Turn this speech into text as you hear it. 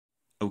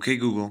Okay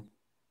Google,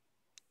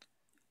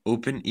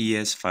 open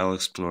ES File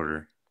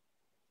Explorer.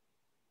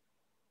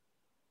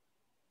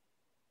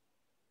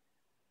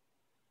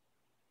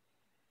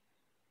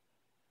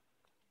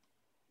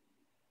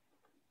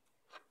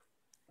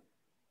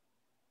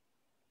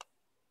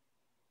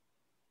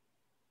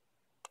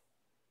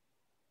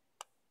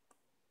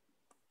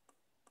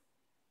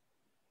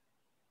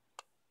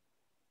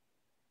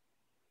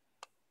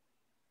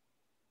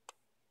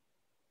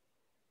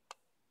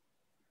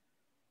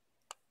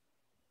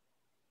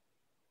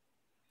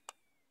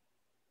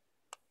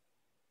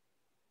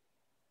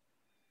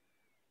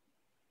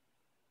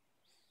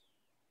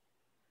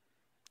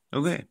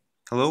 Okay,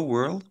 hello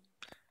world.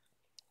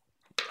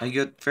 I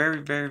got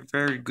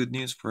very good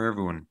news for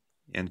everyone.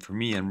 And for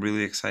me, I'm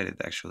really excited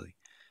actually.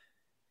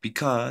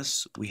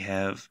 Because we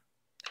have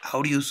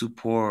audio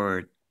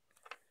support.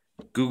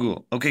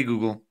 Google. Okay,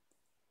 Google.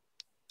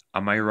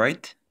 Am I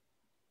right?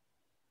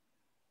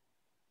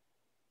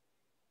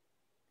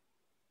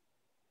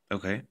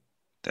 Okay.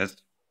 That's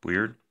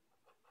weird.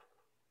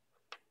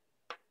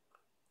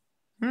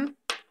 Hmm?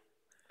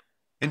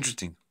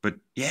 Interesting. But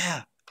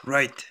yeah,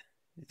 right.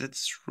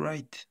 That's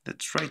right.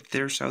 That's right.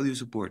 There's audio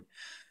support.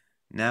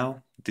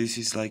 Now, this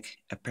is like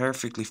a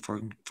perfectly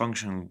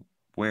functional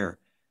Wear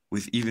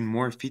with even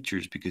more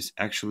features because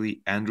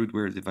actually Android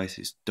Wear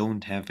devices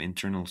don't have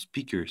internal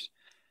speakers.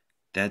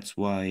 That's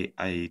why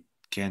I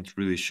can't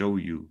really show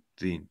you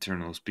the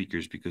internal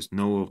speakers because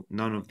none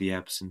of the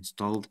apps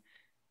installed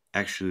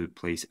actually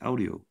plays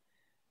audio.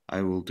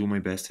 I will do my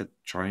best at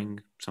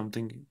trying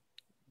something.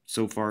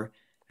 So far,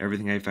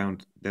 everything I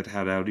found that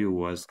had audio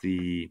was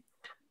the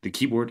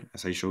keyboard,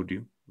 as I showed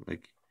you.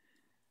 Like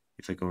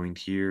if I go in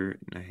here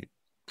and I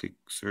click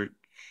search,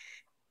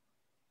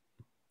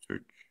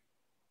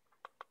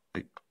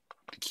 like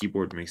the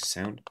keyboard makes a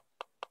sound.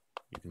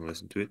 You can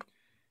listen to it.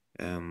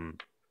 Um,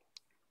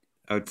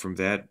 Out from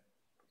that,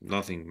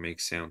 nothing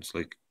makes sounds.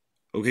 Like,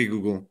 okay,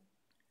 Google,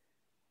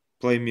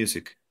 play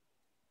music.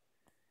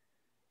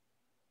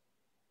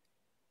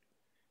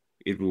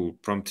 It will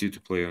prompt you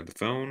to play on the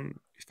phone.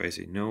 If I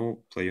say no,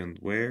 play on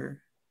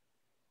where.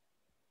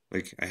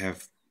 Like I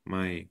have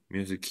my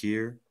music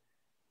here.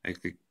 I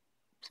click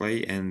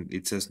play and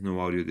it says no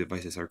audio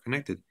devices are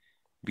connected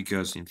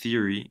because in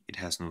theory it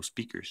has no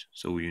speakers,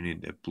 so you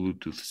need a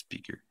Bluetooth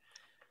speaker.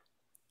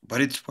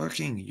 But it's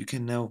working. You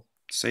can now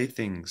say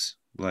things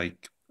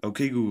like,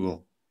 okay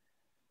Google,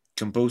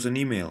 compose an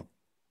email.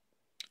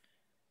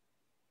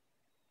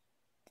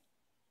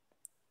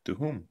 To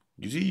whom?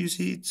 You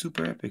see, it's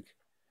super epic.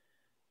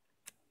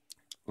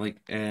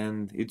 Like,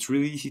 and it's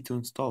really easy to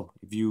install.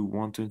 If you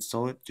want to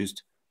install it,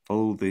 just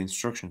follow the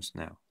instructions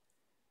now.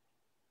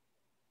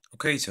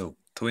 Okay, so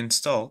to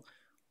install,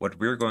 what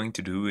we're going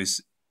to do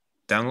is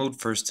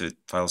download first the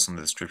files in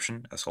the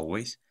description, as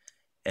always,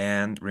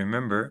 and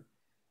remember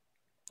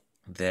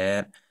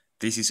that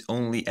this is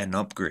only an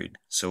upgrade,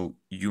 so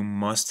you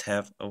must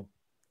have, oh,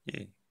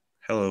 yeah,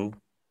 hello,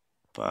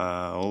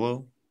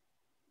 Paolo,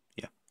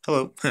 yeah,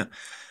 hello,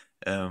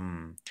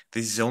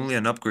 this is only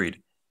an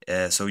upgrade,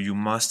 so you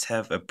must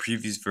have a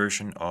previous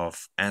version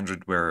of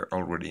Android Wear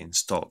already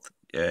installed.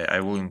 I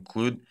will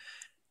include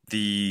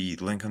the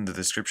link in the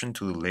description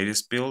to the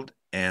latest build,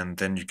 and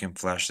then you can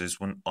flash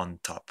this one on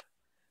top.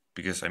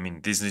 Because I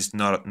mean, this is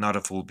not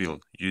a full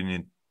build. You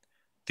need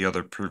the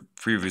other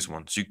previous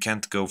ones. You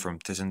can't go from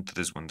Tizen to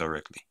this one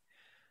directly.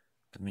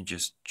 Let me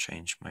just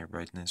change my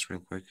brightness real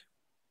quick.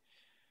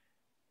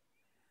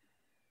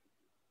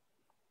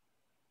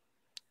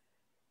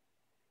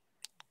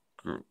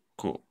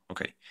 Cool.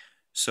 Okay.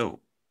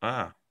 So,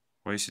 why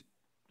is it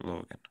low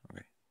again?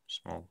 Okay.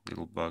 Small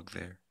little bug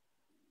there.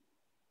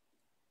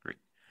 Great.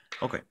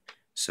 Okay.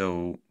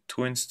 So,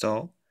 to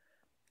install,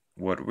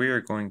 what we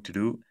are going to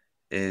do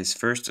is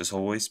first, as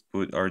always,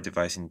 put our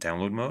device in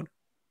download mode.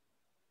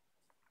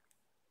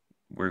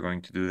 We're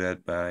going to do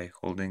that by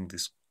holding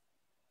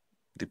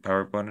the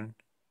power button,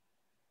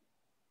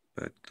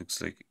 but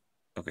looks like,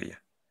 okay,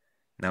 yeah.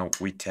 Now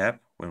we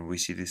tap when we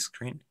see this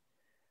screen.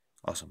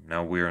 Awesome.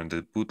 Now we're on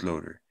the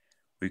bootloader.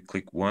 We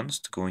click once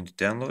to go into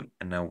download,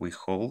 and now we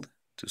hold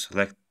to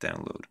select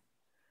download.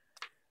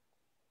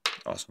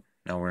 Awesome.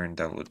 Now we're in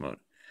download mode.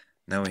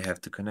 Now we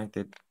have to connect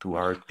it to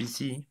our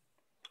PC.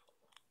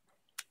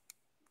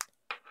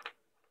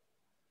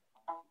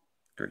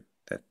 Great.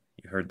 That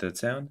you heard that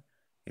sound?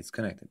 It's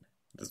connected.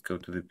 Let's go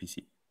to the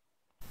PC.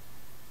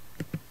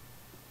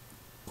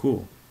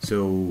 Cool.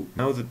 So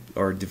now that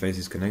our device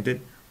is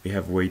connected, we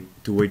have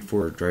to wait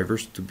for our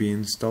drivers to be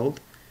installed.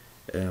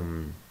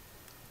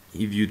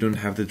 If you don't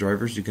have the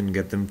drivers, you can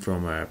get them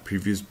from a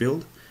previous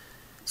build.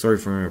 Sorry,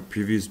 from a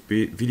previous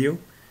video.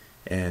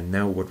 And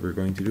now what we're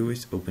going to do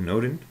is open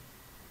Odin.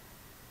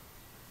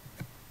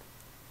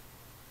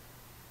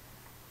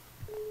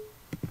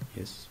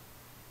 Yes.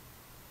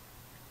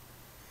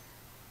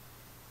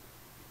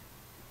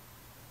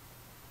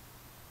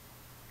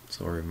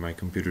 Sorry, my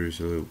computer is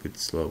a little bit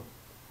slow.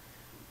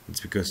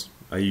 It's because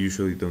I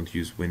usually don't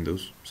use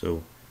Windows,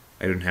 so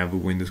I don't have a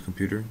Windows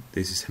computer.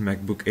 This is a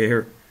MacBook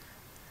Air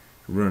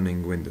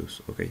running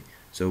Windows. Okay,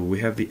 So we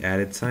have the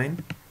added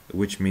sign,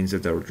 which means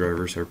that our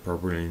drivers are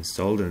properly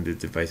installed and the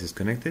device is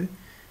connected.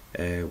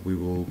 We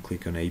will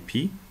click on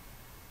AP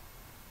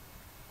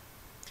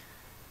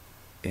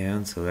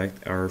and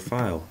select our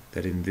file,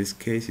 that in this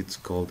case it's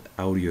called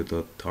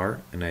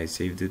audio.tar, and I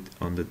saved it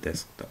on the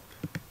desktop.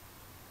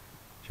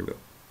 Here we go.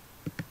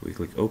 We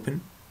click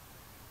open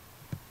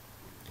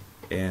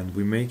and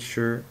we make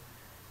sure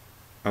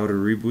auto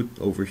reboot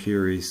over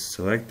here is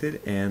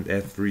selected and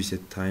F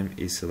reset time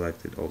is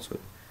selected also.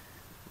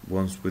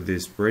 Once with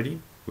this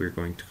ready, we're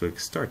going to click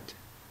start.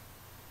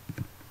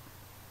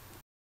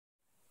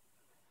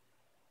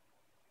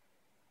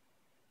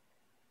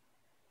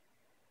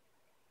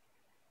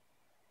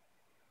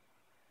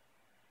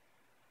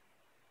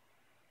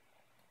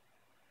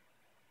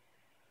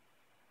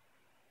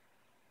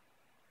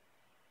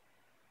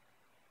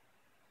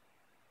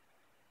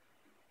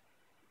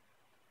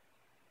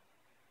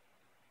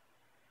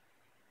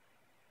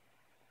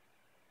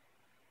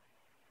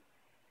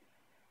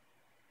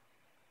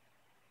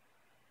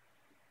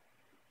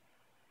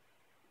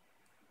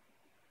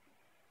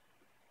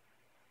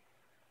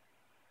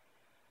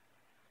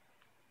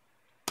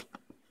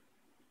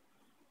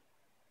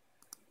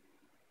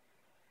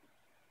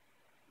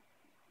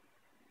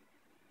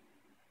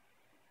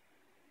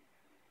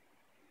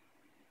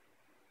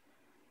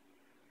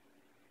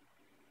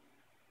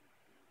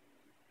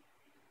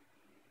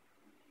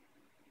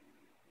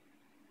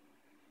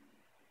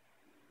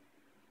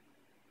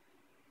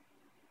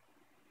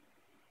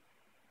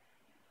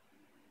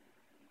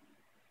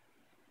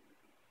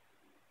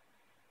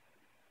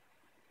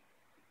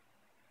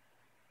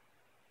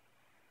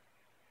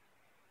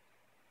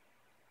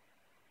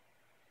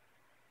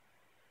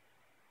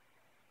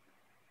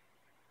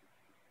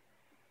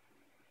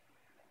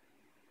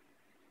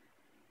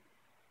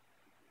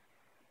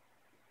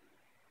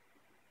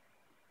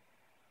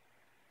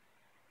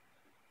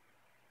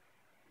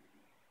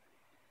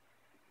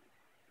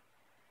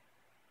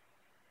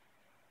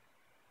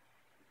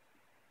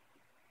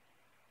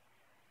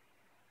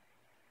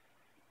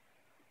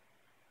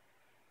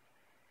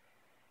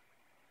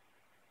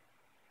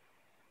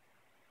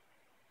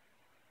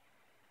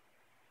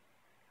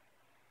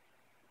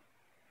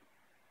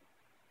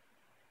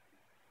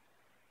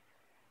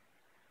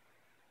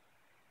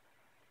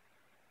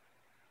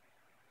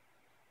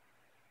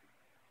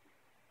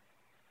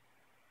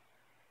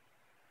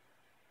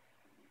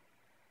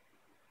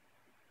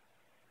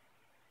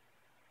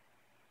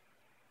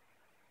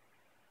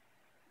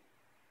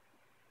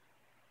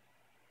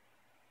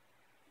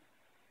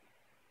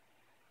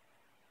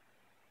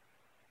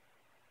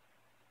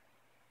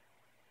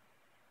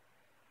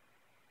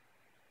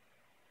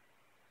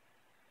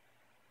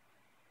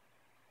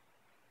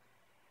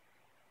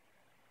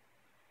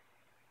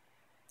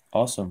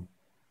 Awesome.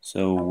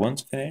 So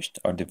once finished,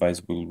 our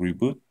device will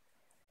reboot.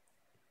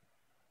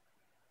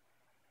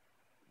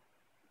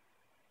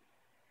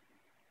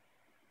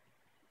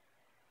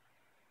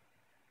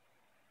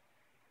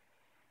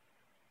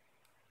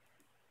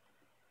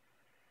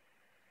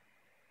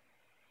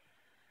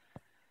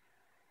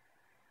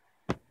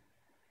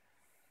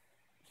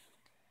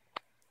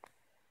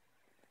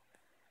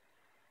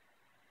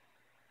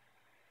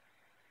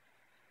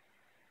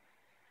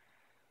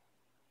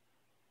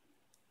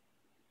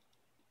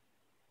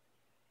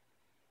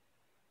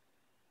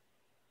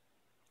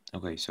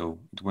 Okay, so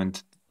it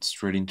went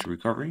straight into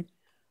recovery.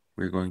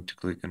 We're going to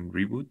click on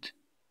reboot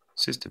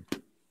system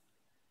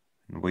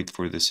and wait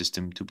for the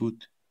system to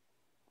boot.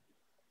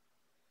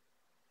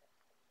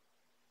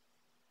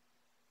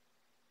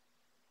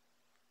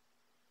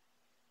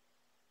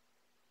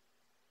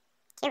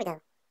 Here we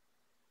go.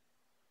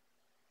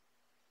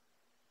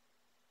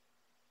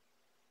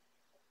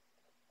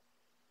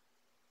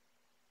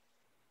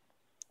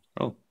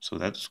 Oh, so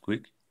that was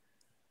quick.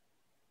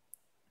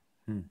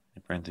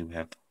 Apparently we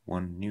have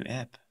one new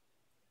app.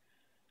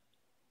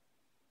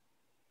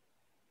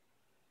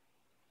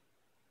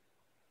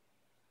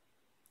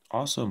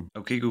 Awesome.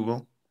 Okay,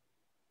 Google.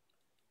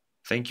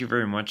 Thank you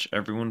very much,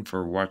 everyone,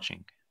 for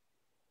watching.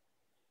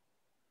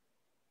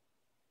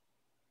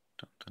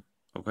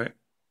 Okay.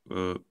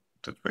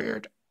 That's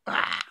weird.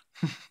 Ah!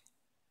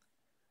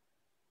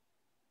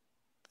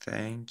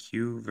 Thank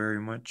you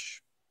very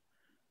much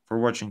for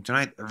watching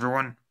tonight,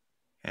 everyone.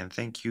 And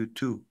thank you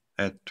too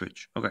at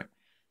Twitch. Okay.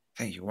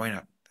 Thank you. Why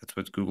not? That's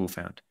what Google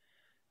found.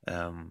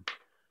 Um,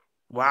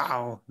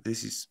 wow,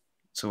 this is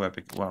so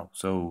epic. Wow.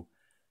 So,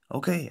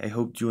 okay, I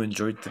hope you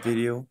enjoyed the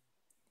video.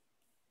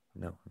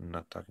 No, I'm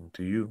not talking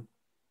to you.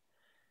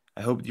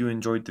 I hope you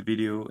enjoyed the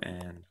video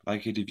and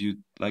like it if you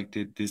liked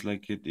it,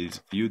 dislike it if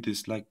you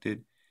disliked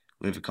it.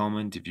 Leave a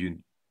comment if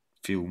you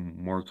feel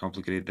more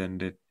complicated than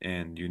that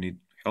and you need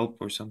help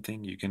or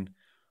something. You can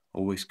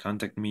always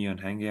contact me on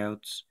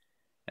Hangouts.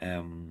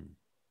 Um,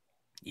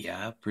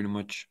 yeah, pretty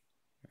much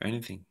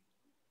anything.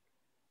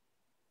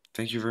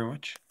 Thank you very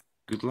much.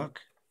 Good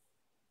luck.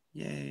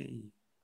 Yay.